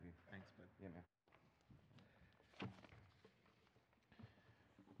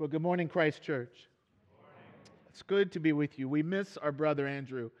Well, good morning, Christ Church. It's good to be with you. We miss our brother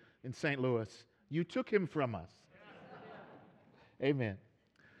Andrew in St. Louis. You took him from us. Amen.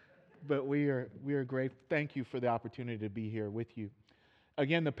 But we are grateful. Thank you for the opportunity to be here with you.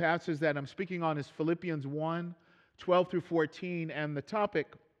 Again, the passage that I'm speaking on is Philippians 1, 12 through 14, and the topic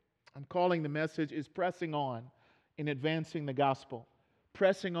I'm calling the message is pressing on in advancing the gospel.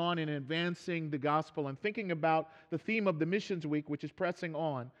 Pressing on in advancing the gospel, and thinking about the theme of the Missions Week, which is pressing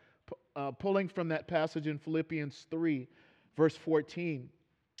on, pulling from that passage in Philippians 3, verse 14.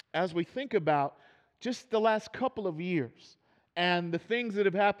 As we think about just the last couple of years and the things that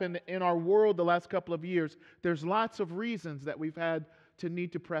have happened in our world the last couple of years, there's lots of reasons that we've had to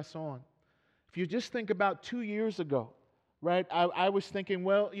need to press on. If you just think about 2 years ago, right, I was thinking,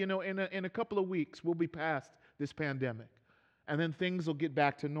 well, in a couple of weeks, we'll be past this pandemic. And then things will get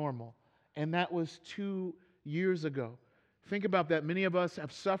back to normal. And that was 2 years ago. Think about that. Many of us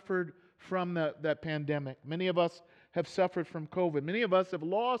have suffered from that pandemic. Many of us have suffered from COVID. Many of us have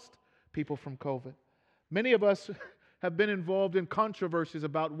lost people from COVID. Many of us have been involved in controversies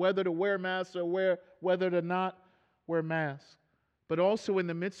about whether to wear masks or whether to not wear masks. But also in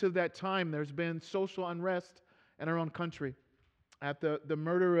the midst of that time, there's been social unrest in our own country at the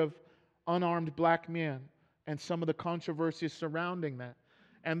murder of unarmed black men and some of the controversies surrounding that.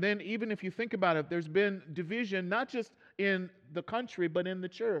 And then even if you think about it, there's been division not just in the country, but in the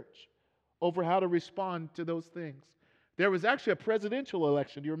church over how to respond to those things. There was actually a presidential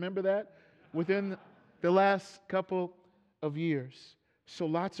election. Do you remember that? Within the last couple of years. So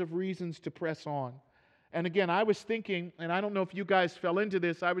lots of reasons to press on. And again, I was thinking, and I don't know if you guys fell into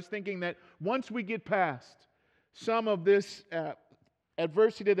this, I was thinking that once we get past some of this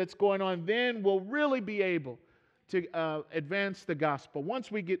adversity that's going on, then we'll really be able to advance the gospel. Once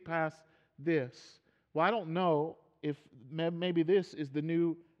we get past this, well, I don't know if maybe this is the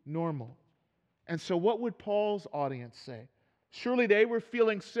new normal. And so what would Paul's audience say? Surely they were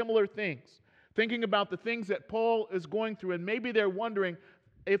feeling similar things, thinking about the things that Paul is going through, and maybe they're wondering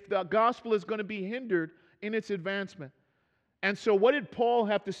if the gospel is going to be hindered in its advancement. And so what did Paul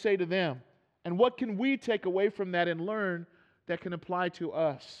have to say to them? And what can we take away from that and learn that can apply to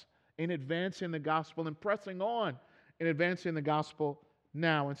us in advancing the gospel and pressing on in advancing the gospel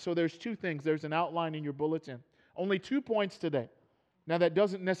now? And so there's two things. There's an outline in your bulletin. Only 2 points today. Now that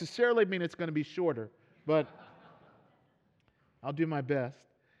doesn't necessarily mean it's going to be shorter, but I'll do my best.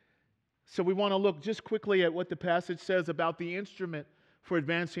 So we want to look just quickly at what the passage says about the instrument for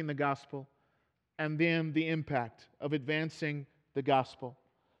advancing the gospel and then the impact of advancing the gospel.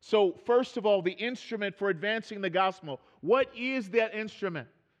 So first of all, the instrument for advancing the gospel. What is that instrument?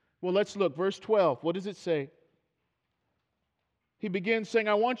 Well, let's look. Verse 12. What does it say? He begins saying,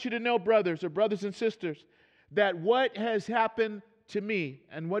 I want you to know, brothers and sisters, that what has happened to me,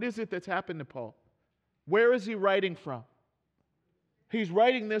 and what is it that's happened to Paul? Where is he writing from? He's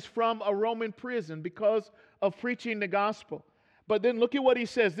writing this from a Roman prison because of preaching the gospel. But then look at what he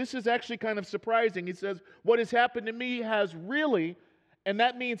says. This is actually kind of surprising. He says, what has happened to me has really, and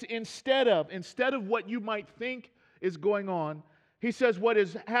that means instead of what you might think is going on, he says, what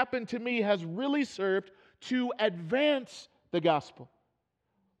has happened to me has really served to advance the gospel.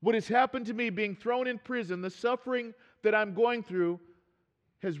 What has happened to me, being thrown in prison, the suffering that I'm going through,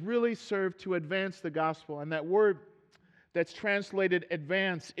 has really served to advance the gospel. And that word that's translated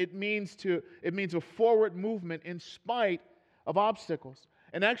advance, it means a forward movement in spite of obstacles.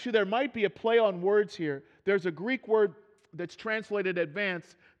 And actually there might be a play on words here. There's a Greek word that's translated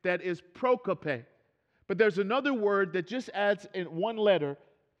advance that is prokope. But there's another word that just adds in one letter,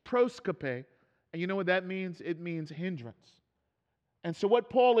 proskope. And you know what that means? It means hindrance. And so what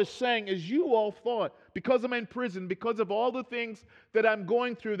Paul is saying is, you all thought, because I'm in prison, because of all the things that I'm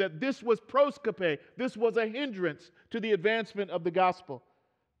going through, that this was proskope, this was a hindrance to the advancement of the gospel.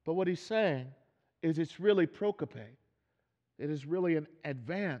 But what he's saying is it's really prokope. It is really an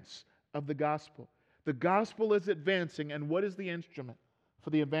advance of the gospel. The gospel is advancing, and what is the instrument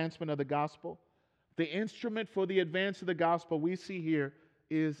for the advancement of the gospel? The instrument for the advance of the gospel we see here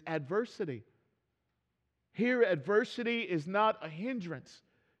is adversity. Here, adversity is not a hindrance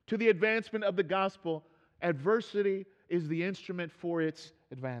to the advancement of the gospel. Adversity is the instrument for its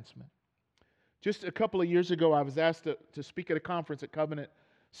advancement. Just a couple of years ago, I was asked to speak at a conference at Covenant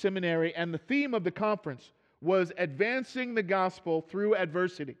Seminary, and the theme of the conference was advancing the gospel through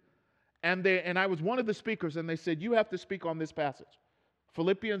adversity. And I was one of the speakers, and they said, you have to speak on this passage,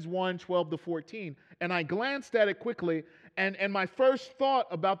 Philippians 1, 12 to 14. And I glanced at it quickly, and my first thought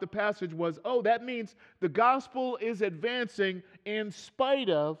about the passage was, oh, that means the gospel is advancing in spite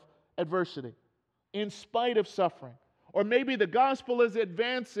of adversity, in spite of suffering. Or maybe the gospel is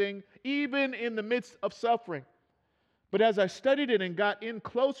advancing even in the midst of suffering. But as I studied it and got in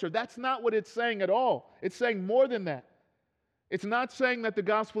closer, that's not what it's saying at all. It's saying more than that. It's not saying that the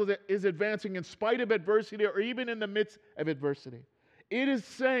gospel is advancing in spite of adversity or even in the midst of adversity. It is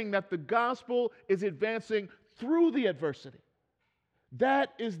saying that the gospel is advancing through the adversity.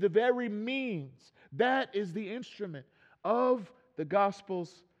 That is the very means, that is the instrument of the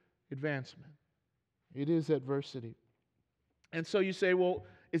gospel's advancement. It is adversity. And so you say, well,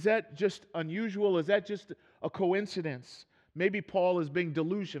 is that just unusual? Is that just a coincidence? Maybe Paul is being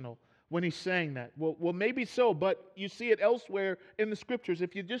delusional when he's saying that. Well, maybe so, but you see it elsewhere in the Scriptures.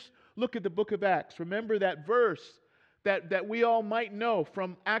 If you just look at the book of Acts, remember that verse that we all might know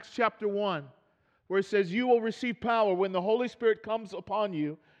from Acts chapter 1, where it says, you will receive power when the Holy Spirit comes upon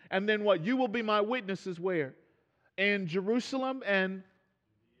you, and then what? You will be my witnesses where? In Jerusalem and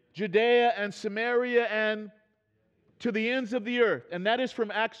Judea and Samaria and to the ends of the earth. And that is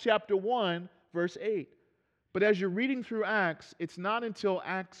from Acts chapter 1, verse 8. But as you're reading through Acts, it's not until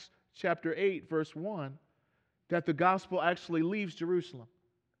Acts chapter 8, verse 1, that the gospel actually leaves Jerusalem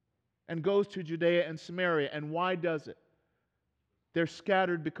and goes to Judea and Samaria. And why does it? They're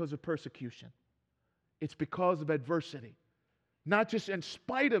scattered because of persecution. It's because of adversity. Not just in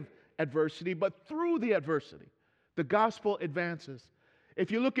spite of adversity, but through the adversity. The gospel advances.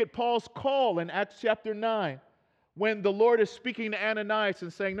 If you look at Paul's call in Acts chapter 9, when the Lord is speaking to Ananias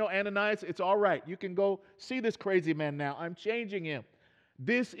and saying, no, Ananias, it's all right. You can go see this crazy man now. I'm changing him.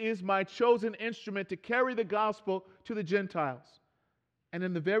 This is my chosen instrument to carry the gospel to the Gentiles. And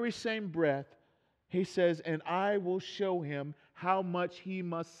in the very same breath, he says, and I will show him how much he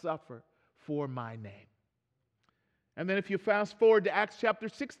must suffer for my name. And then if you fast forward to Acts chapter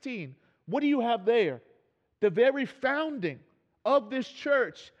 16, what do you have there? The very founding of this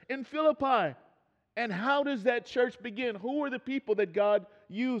church in Philippi. And how does that church begin? Who are the people that God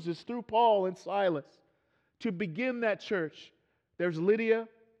uses through Paul and Silas to begin that church? There's Lydia,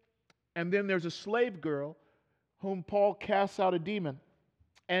 and then there's a slave girl whom Paul casts out a demon.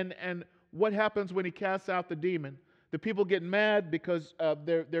 And what happens when he casts out the demon? The people get mad because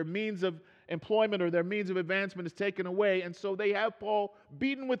their means of employment or their means of advancement is taken away, and so they have Paul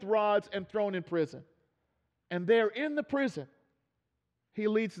beaten with rods and thrown in prison. And there in the prison, he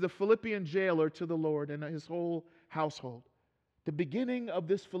leads the Philippian jailer to the Lord and his whole household. The beginning of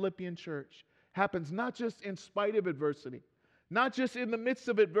this Philippian church happens not just in spite of adversity, not just in the midst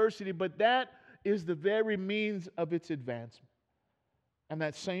of adversity, but that is the very means of its advancement. And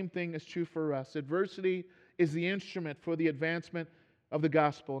that same thing is true for us. Adversity is the instrument for the advancement of the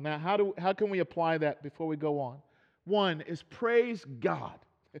gospel. Now, how can we apply that before we go on? One is praise God.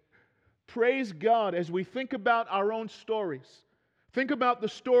 Praise God as we think about our own stories. Think about the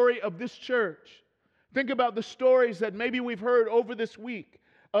story of this church. Think about the stories that maybe we've heard over this week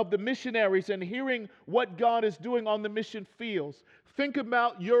of the missionaries and hearing what God is doing on the mission fields. Think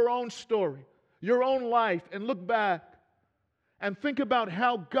about your own story, your own life, and look back and think about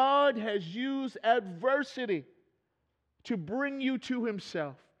how God has used adversity to bring you to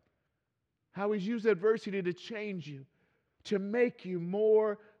Himself. How He's used adversity to change you, to make you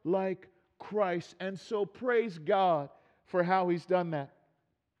more like Christ. And so praise God for how He's done that.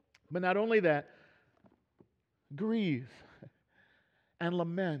 But not only that, grieve and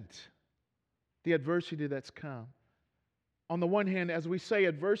lament the adversity that's come. On the one hand, as we say,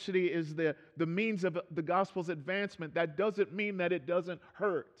 adversity is the means of the gospel's advancement. That doesn't mean that it doesn't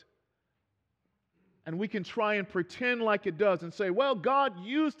hurt. And we can try and pretend like it does and say, well, God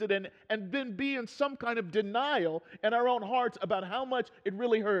used it, and then be in some kind of denial in our own hearts about how much it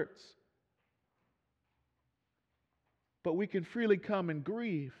really hurts. But we can freely come and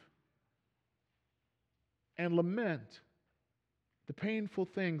grieve and lament the painful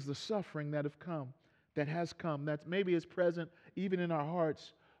things, the suffering that have come, that has come, that maybe is present even in our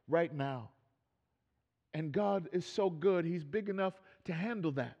hearts right now. And God is so good, He's big enough to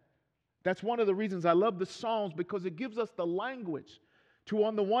handle that. That's one of the reasons I love the Psalms, because it gives us the language to,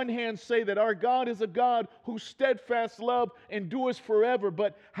 on the one hand, say that our God is a God whose steadfast love endures forever,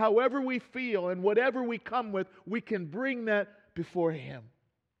 but however we feel and whatever we come with, we can bring that before Him.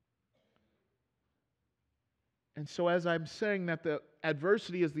 And so as I'm saying that the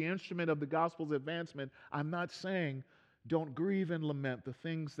adversity is the instrument of the gospel's advancement, I'm not saying don't grieve and lament the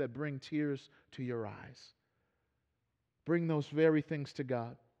things that bring tears to your eyes. Bring those very things to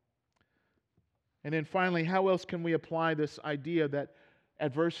God. And then finally, how else can we apply this idea that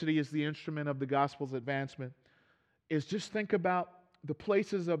adversity is the instrument of the gospel's advancement? Is just think about the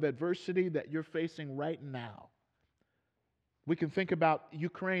places of adversity that you're facing right now. We can think about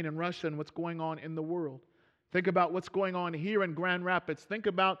Ukraine and Russia and what's going on in the world. Think about what's going on here in Grand Rapids. Think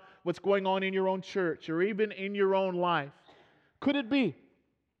about what's going on in your own church or even in your own life. Could it be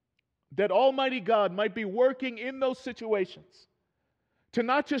that Almighty God might be working in those situations to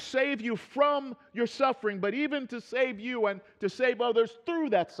not just save you from your suffering, but even to save you and to save others through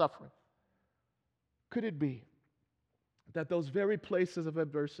that suffering? Could it be that those very places of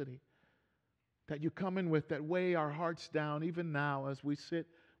adversity that you come in with that weigh our hearts down, even now as we sit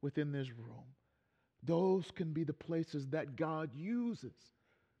within this room, those can be the places that God uses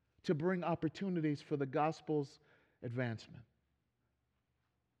to bring opportunities for the gospel's advancement?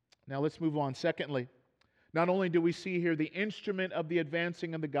 Now let's move on. Secondly, not only do we see here the instrument of the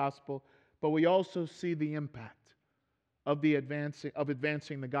advancing of the gospel, but we also see the impact of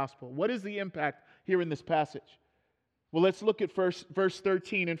advancing the gospel. What is the impact here in this passage? Well, let's look at verse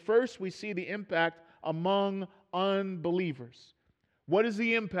 13. And first we see the impact among unbelievers. What is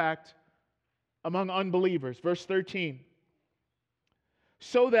the impact among unbelievers? Verse 13.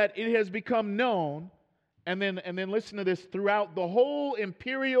 So that it has become known, and then listen to this, throughout the whole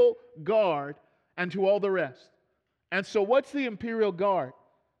imperial guard and to all the rest. And so what's the imperial guard?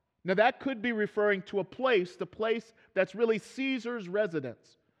 Now that could be referring to the place that's really Caesar's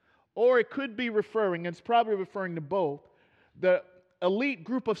residence. Or it could be referring, and it's probably referring to both, the elite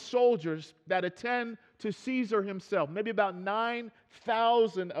group of soldiers that attend to Caesar himself, maybe about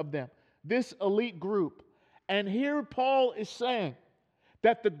 9,000 of them. This elite group. And here Paul is saying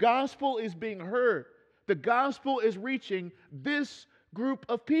that the gospel is being heard. The gospel is reaching this group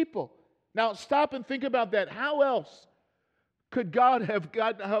of people. Now stop and think about that. How else could Paul have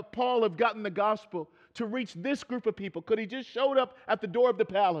gotten the gospel to reach this group of people? Could he just showed up at the door of the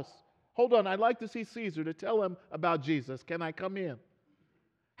palace? Hold on, I'd like to see Caesar to tell him about Jesus. Can I come in?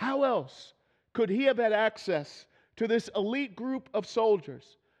 How else could he have had access to this elite group of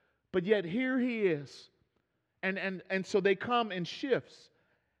soldiers? But yet here he is. And so they come in shifts.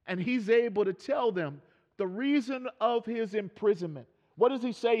 And he's able to tell them the reason of his imprisonment. What does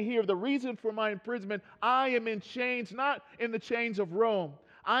he say here? The reason for my imprisonment, I am in chains, not in the chains of Rome.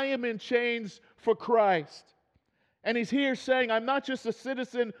 I am in chains for Christ. And he's here saying, I'm not just a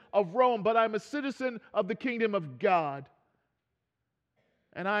citizen of Rome, but I'm a citizen of the kingdom of God.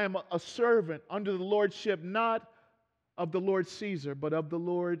 And I am a servant under the lordship, not of the Lord Caesar, but of the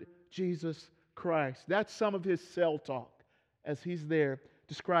Lord Jesus Christ. That's some of his cell talk as he's there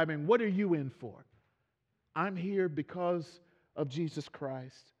describing, what are you in for? I'm here because of Jesus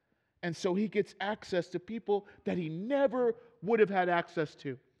Christ. And so he gets access to people that he never would have had access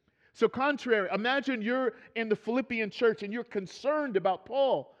to. So contrary, imagine you're in the Philippian church and you're concerned about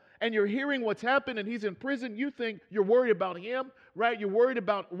Paul and you're hearing what's happened and he's in prison. You think you're worried about him, right? You're worried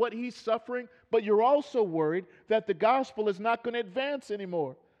about what he's suffering, but you're also worried that the gospel is not going to advance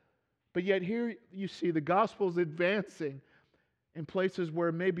anymore. But yet here you see the gospel is advancing in places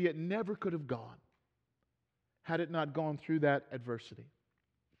where maybe it never could have gone had it not gone through that adversity.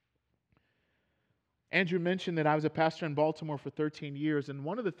 Andrew mentioned that I was a pastor in Baltimore for 13 years, and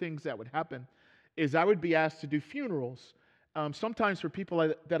one of the things that would happen is I would be asked to do funerals, sometimes for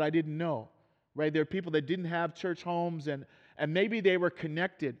people that I didn't know, right? There are people that didn't have church homes, and maybe they were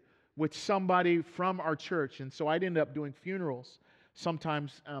connected with somebody from our church, and so I'd end up doing funerals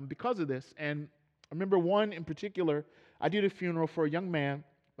sometimes because of this. And I remember one in particular, I did a funeral for a young man,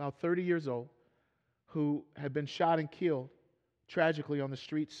 about 30 years old, who had been shot and killed tragically on the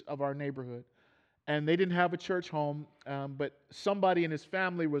streets of our neighborhood. And they didn't have a church home, but somebody in his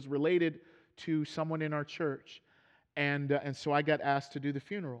family was related to someone in our church. And so I got asked to do the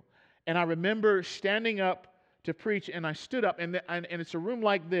funeral. And I remember standing up to preach, and I stood up, and it's a room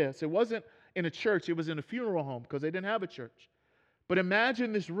like this. It wasn't in a church, it was in a funeral home because they didn't have a church. But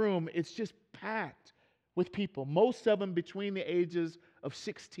imagine this room, it's just packed with people, most of them between the ages of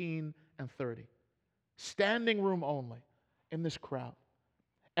 16 and 30. Standing room only in this crowd.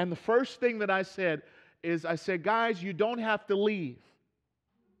 And the first thing that I said is, I said, guys, you don't have to leave.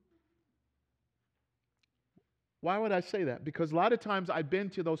 Why would I say that? Because a lot of times I've been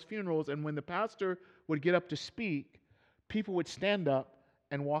to those funerals, and when the pastor would get up to speak, people would stand up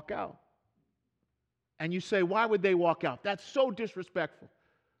and walk out. And you say, why would they walk out? That's so disrespectful.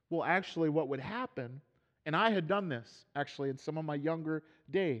 Well, actually, what would happen, and I had done this, actually, in some of my younger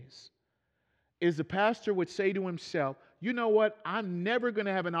days, is the pastor would say to himself, you know what, I'm never going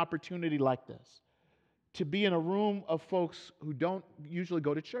to have an opportunity like this, to be in a room of folks who don't usually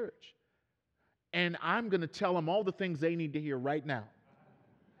go to church. And I'm going to tell them all the things they need to hear right now.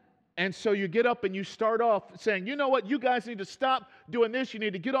 And so you get up and you start off saying, you know what, you guys need to stop doing this. You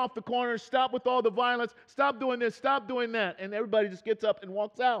need to get off the corner, stop with all the violence, stop doing this, stop doing that. And everybody just gets up and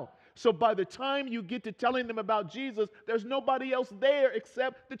walks out. So by the time you get to telling them about Jesus, there's nobody else there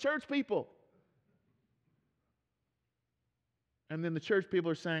except the church people. And then the church people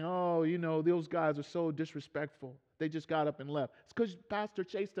are saying, oh, those guys are so disrespectful. They just got up and left. It's because pastor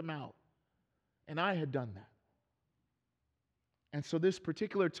chased them out. And I had done that. And so this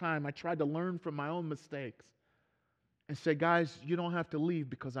particular time, I tried to learn from my own mistakes and say, guys, you don't have to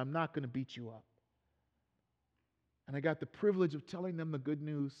leave because I'm not going to beat you up. And I got the privilege of telling them the good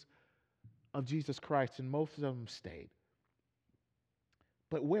news of Jesus Christ, and most of them stayed.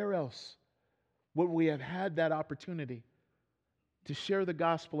 But where else would we have had that opportunity to share the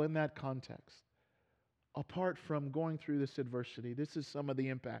gospel in that context, apart from going through this adversity? This is some of the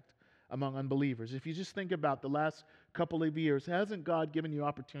impact among unbelievers. If you just think about the last couple of years, hasn't God given you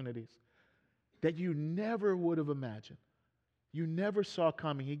opportunities that you never would have imagined, you never saw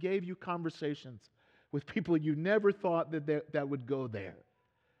coming? He gave you conversations with people you never thought that would go there.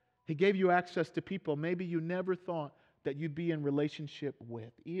 He gave you access to people maybe you never thought that you'd be in relationship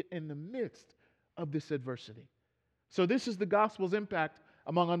with in the midst of this adversity. So this is the gospel's impact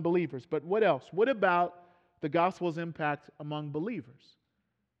among unbelievers. But what else? What about the gospel's impact among believers?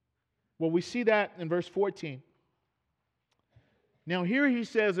 Well, we see that in verse 14. Now here he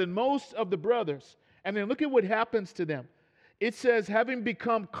says, and most of the brothers, and then look at what happens to them. It says, having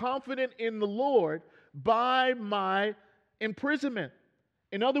become confident in the Lord by my imprisonment.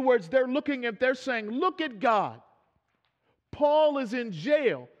 In other words, they're saying, look at God. Paul is in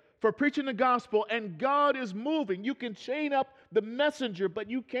jail for preaching the gospel, and God is moving. You can chain up the messenger, but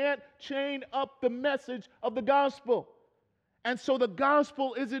you can't chain up the message of the gospel. And so the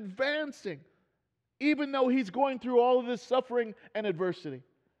gospel is advancing, even though he's going through all of this suffering and adversity.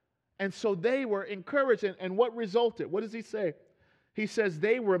 And so they were encouraged. And what resulted? What does he say? He says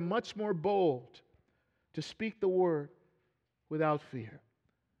they were much more bold to speak the word without fear.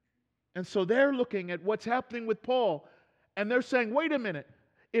 And so they're looking at what's happening with Paul, and they're saying, wait a minute,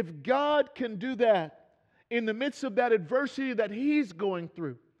 if God can do that in the midst of that adversity that he's going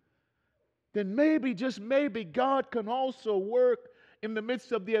through, then maybe, just maybe, God can also work in the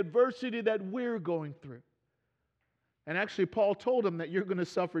midst of the adversity that we're going through. And actually, Paul told them that you're going to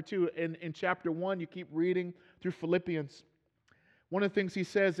suffer too. In chapter 1, you keep reading through Philippians. One of the things he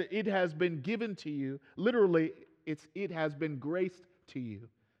says, that it has been given to you, literally, it has been graced to you,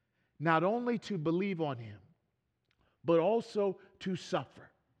 not only to believe on him, but also to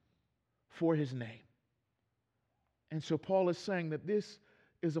suffer for his name. And so Paul is saying that this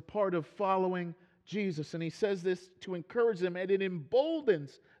is a part of following Jesus. And he says this to encourage them, and it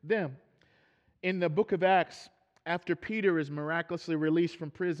emboldens them. In the book of Acts, after Peter is miraculously released from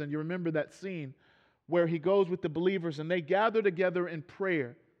prison, you remember that scene where he goes with the believers and they gather together in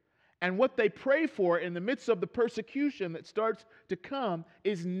prayer. And what they pray for in the midst of the persecution that starts to come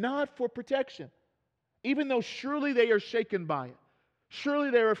is not for protection. Even though surely they are shaken by it. Surely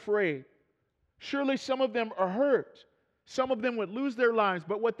they're afraid. Surely some of them are hurt. Some of them would lose their lives.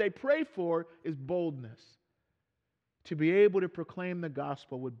 But what they pray for is boldness. To be able to proclaim the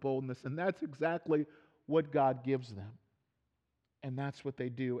gospel with boldness. And that's exactly what God gives them. And that's what they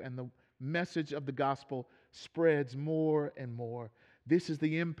do. And the message of the gospel spreads more and more. This is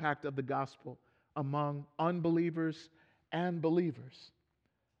the impact of the gospel among unbelievers and believers.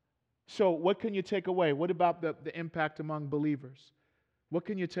 So what can you take away? What about the impact among believers? What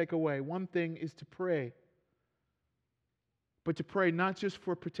can you take away? One thing is to pray. But to pray not just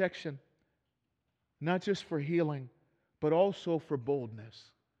for protection, not just for healing, but also for boldness.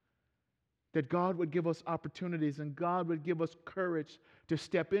 That God would give us opportunities and God would give us courage to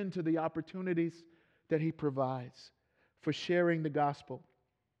step into the opportunities that He provides for sharing the gospel.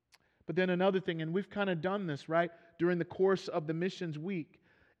 But then another thing, and we've kind of done this, right, during the course of the missions week,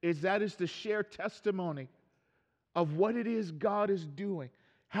 is to share testimony of what it is God is doing.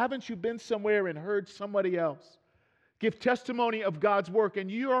 Haven't you been somewhere and heard somebody else give testimony of God's work, and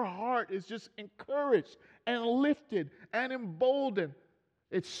your heart is just encouraged and lifted and emboldened?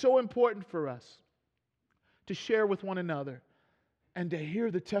 It's so important for us to share with one another and to hear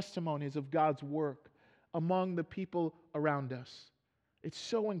the testimonies of God's work among the people around us. It's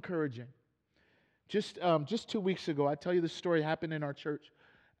so encouraging. Just 2 weeks ago, I tell you the story happened in our church.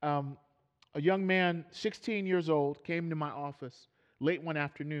 A young man, 16 years old, came to my office late one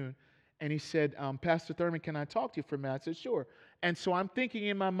afternoon, and he said, Pastor Thurman, can I talk to you for a minute? I said, sure. And so I'm thinking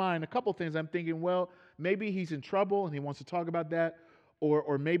in my mind a couple things. I'm thinking, well, maybe he's in trouble and he wants to talk about that.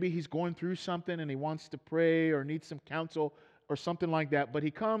 Or maybe he's going through something and he wants to pray or needs some counsel or something like that. But he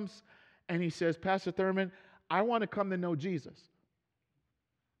comes and he says, Pastor Thurman, I want to come to know Jesus.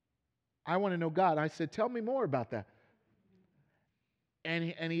 I want to know God. I said, tell me more about that. And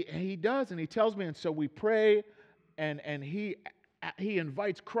he does, and he tells me, and so we pray, and he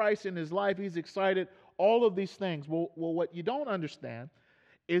invites Christ in his life. He's excited, all of these things. Well, what you don't understand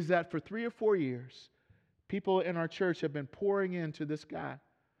is that for 3 or 4 years, people in our church have been pouring into this guy.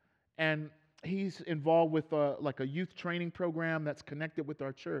 And he's involved with like a youth training program that's connected with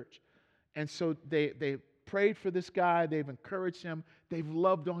our church. And so they prayed for this guy. They've encouraged him. They've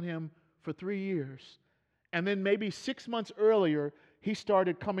loved on him for 3 years. And then maybe 6 months earlier, he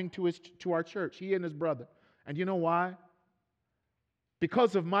started coming to our church, he and his brother. And you know why?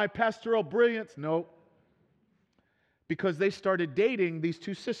 Because of my pastoral brilliance? No. Because they started dating these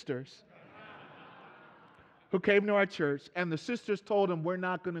 2 sisters who came to our church, and the sisters told him, we're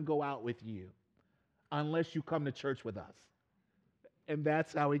not going to go out with you unless you come to church with us. And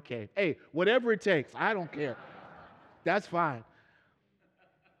that's how he came. Hey, whatever it takes, I don't care. That's fine.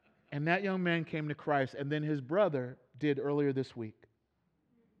 And that young man came to Christ, and then his brother did earlier this week.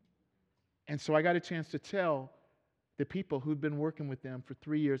 And so I got a chance to tell the people who've been working with them for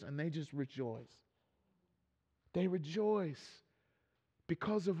 3 years, and they just rejoice. They rejoice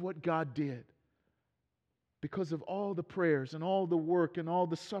because of what God did. Because of all the prayers and all the work and all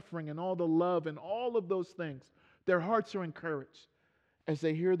the suffering and all the love and all of those things. Their hearts are encouraged as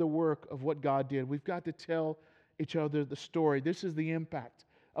they hear the work of what God did. We've got to tell each other the story. This is the impact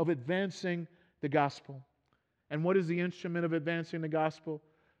of advancing the gospel. And what is the instrument of advancing the gospel?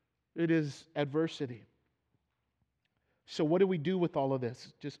 It is adversity. So what do we do with all of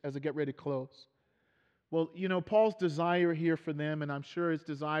this, just as I get ready to close? Well, you know, Paul's desire here for them, and I'm sure his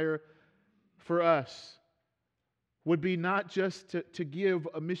desire for us, would be not just to give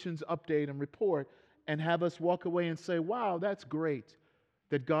a missions update and report and have us walk away and say, wow, that's great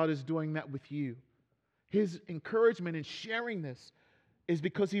that God is doing that with you. His encouragement in sharing this is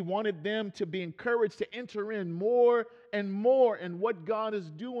because he wanted them to be encouraged to enter in more and more in what God is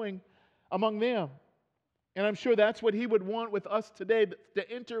doing among them. And I'm sure that's what he would want with us today,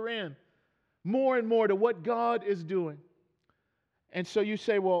 to enter in more and more to what God is doing. And so you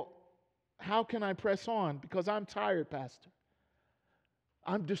say, well, how can I press on? Because I'm tired, Pastor.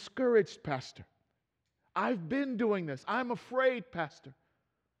 I'm discouraged, Pastor. I've been doing this. I'm afraid, Pastor.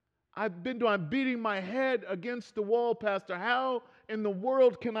 I'm beating my head against the wall, Pastor. How in the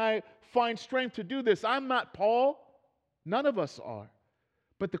world can I find strength to do this? I'm not Paul. None of us are.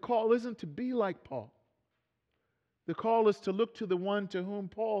 But the call isn't to be like Paul. The call is to look to the one to whom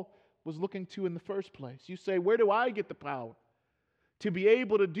Paul was looking to in the first place. You say, where do I get the power to be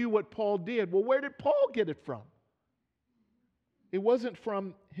able to do what Paul did? Well, where did Paul get it from? It wasn't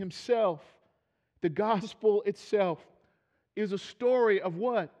from himself. The gospel itself is a story of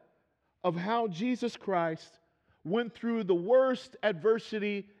what? Of how Jesus Christ went through the worst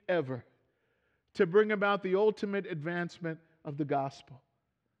adversity ever to bring about the ultimate advancement of the gospel.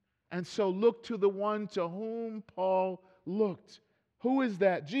 And so look to the one to whom Paul looked. Who is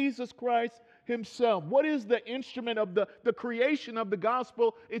that? Jesus Christ himself. What is the instrument of the creation of the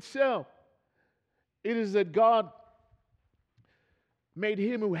gospel itself? It is that God made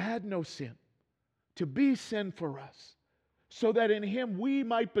him who had no sin to be sin for us, so that in him we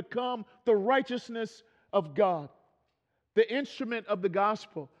might become the righteousness of God. The instrument of the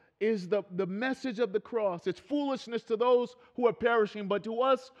gospel is the message of the cross. It's foolishness to those who are perishing, but to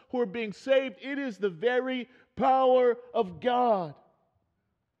us who are being saved, it is the very power of God.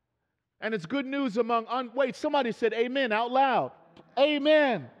 And it's good news among... Wait, somebody said amen out loud.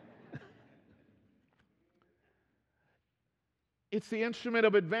 Amen. It's the instrument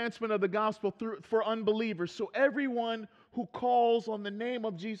of advancement of the gospel for unbelievers. So everyone who calls on the name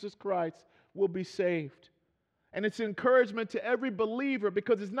of Jesus Christ will be saved. And it's encouragement to every believer,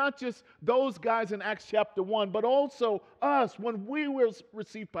 because it's not just those guys in Acts chapter 1, but also us when we will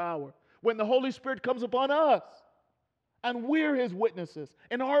receive power, when the Holy Spirit comes upon us. And we're his witnesses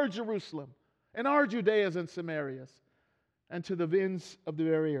in our Jerusalem, in our Judeas and Samarias, and to the ends of the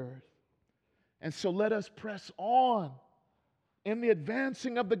very earth. And so let us press on in the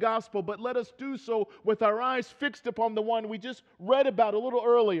advancing of the gospel, but let us do so with our eyes fixed upon the one we just read about a little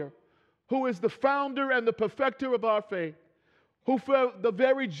earlier, who is the founder and the perfecter of our faith, who for the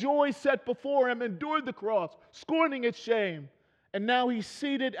very joy set before him endured the cross, scorning its shame, and now he's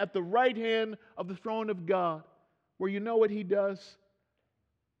seated at the right hand of the throne of God, where you know what he does?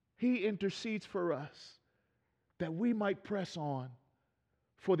 He intercedes for us that we might press on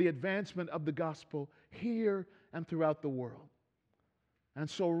for the advancement of the gospel here and throughout the world. And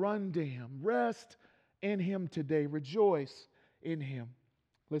so run to him, rest in him today, rejoice in him.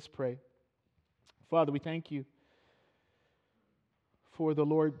 Let's pray. Father, we thank you for the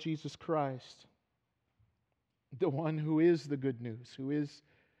Lord Jesus Christ, the one who is the good news, who is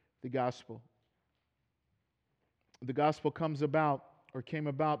the gospel. The gospel comes about, or came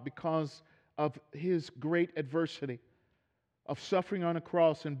about, because of his great adversity of suffering on a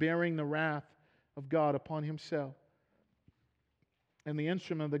cross and bearing the wrath of God upon himself. And the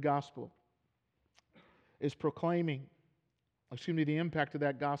instrument of the gospel is proclaiming, the impact of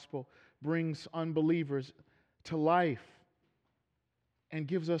that gospel brings unbelievers to life and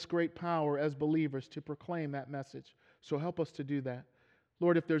gives us great power as believers to proclaim that message. So help us to do that.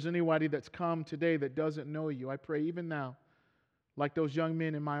 Lord, if there's anybody that's come today that doesn't know you, I pray even now, like those young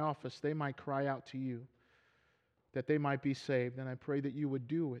men in my office, they might cry out to you, that they might be saved. And I pray that you would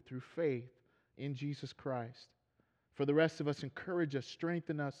do it through faith in Jesus Christ. For the rest of us, encourage us,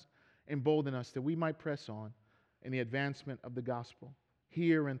 strengthen us, embolden us, that we might press on in the advancement of the gospel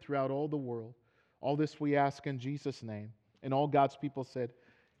here and throughout all the world. All this we ask in Jesus' name. And all God's people said,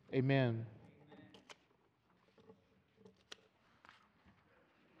 amen.